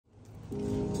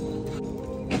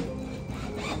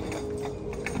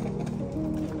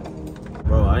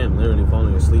I am literally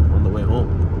falling asleep on the way home.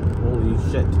 Holy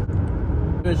shit.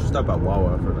 Maybe I should stop at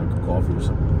Wawa for like a coffee or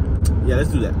something. Yeah,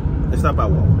 let's do that. Let's stop at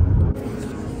Wawa.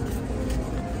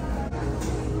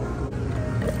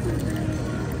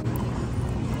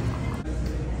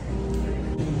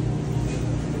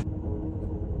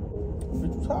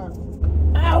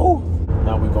 Ow!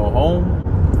 Now we go home.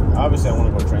 Obviously, I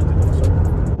want to go train today,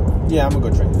 so yeah, I'm gonna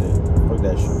go train today. Fuck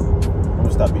that shit. I'm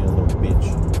gonna stop being a little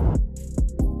bitch.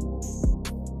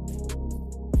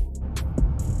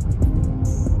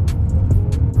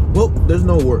 Well, there's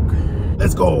no work.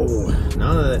 Let's go.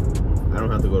 Now that I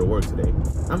don't have to go to work today,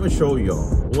 I'm gonna show y'all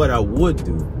what I would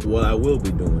do, what I will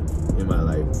be doing in my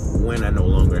life when I no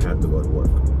longer have to go to work.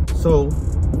 So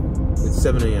it's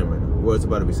 7 a.m. right now. Well, it's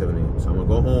about to be 7 a.m. So I'm gonna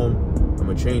go home. I'm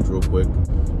gonna change real quick.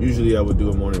 Usually I would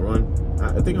do a morning run.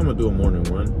 I think I'm gonna do a morning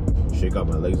run. Shake out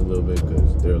my legs a little bit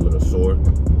because they're a little sore.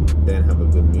 Then have a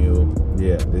good meal.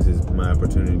 Yeah, this is my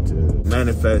opportunity to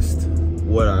manifest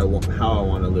what I want, how I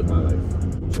want to live my life.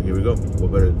 So here we go.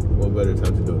 What better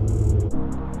time to do it?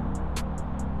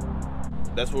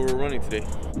 That's what we're running today.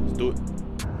 Let's do it.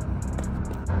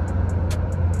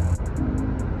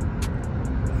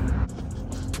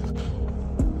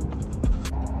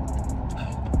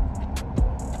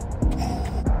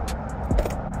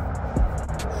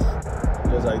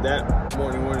 Just like that,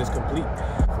 morning run is complete.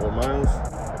 4 miles.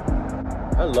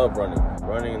 I love running.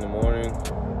 Running in the morning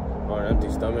on an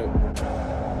empty stomach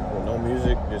with no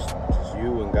music, just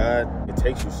you and God. It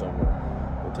takes you somewhere.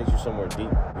 It takes you somewhere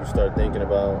deep. You start thinking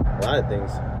about a lot of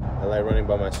things. I like running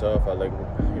by myself. I like,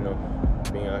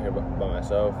 being out here by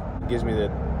myself. It gives me the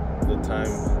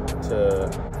time to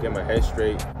get my head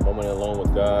straight, moment alone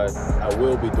with God. I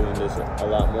will be doing this a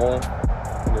lot more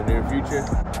in the near future.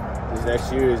 This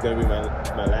next year is going to be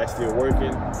my last year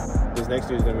working. This next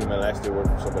year is going to be my last year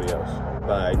working for somebody else.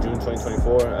 By June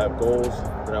 2024, I have goals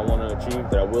that I want to achieve,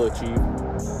 that I will achieve.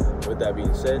 With that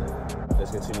being said,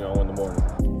 let's continue on in the morning.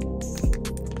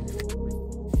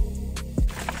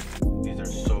 These are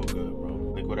so good, bro.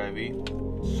 Liquid IV,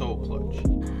 so clutch.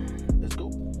 Let's go.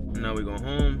 Now we go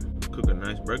home, cook a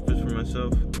nice breakfast for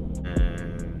myself,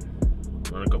 and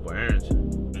run a couple errands.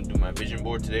 I'm going to do my vision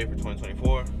board today for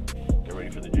 2024. Get ready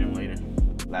for the gym later.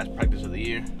 Last practice of the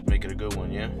year. Make it a good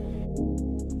one, yeah?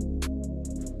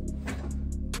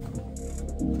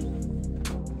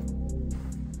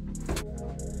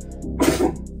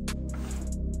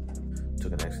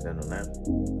 Took an accidental nap.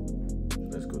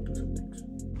 Let's go do some things.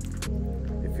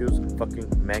 It feels fucking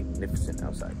magnificent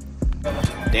outside.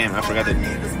 Damn, I forgot to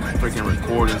freaking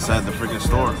record inside the freaking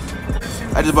store.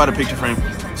 I just bought a picture frame.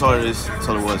 That's all it is. That's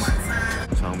all it was.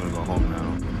 So I'm gonna go home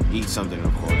now. Eat something,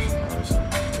 of course.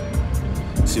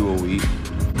 Obviously. See what we eat.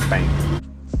 Bang.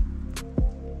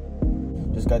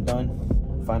 Just got done.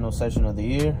 Final session of the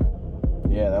year.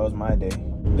 Yeah, that was my day.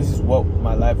 This is what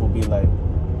my life will be like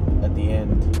at the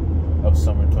end of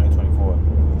summer 2024.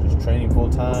 Just training full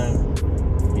time,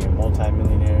 being a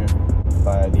multi-millionaire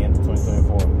by the end of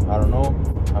 2024. I don't know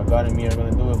how God and me are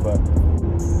gonna do it, but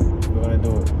we're gonna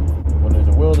do it. When there's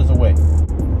a will, there's a way.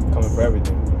 Coming for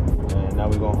everything. And now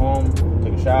we go home,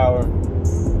 take a shower,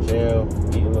 chill,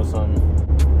 eat a little something,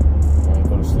 and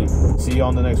go to sleep. See you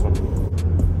on the next one.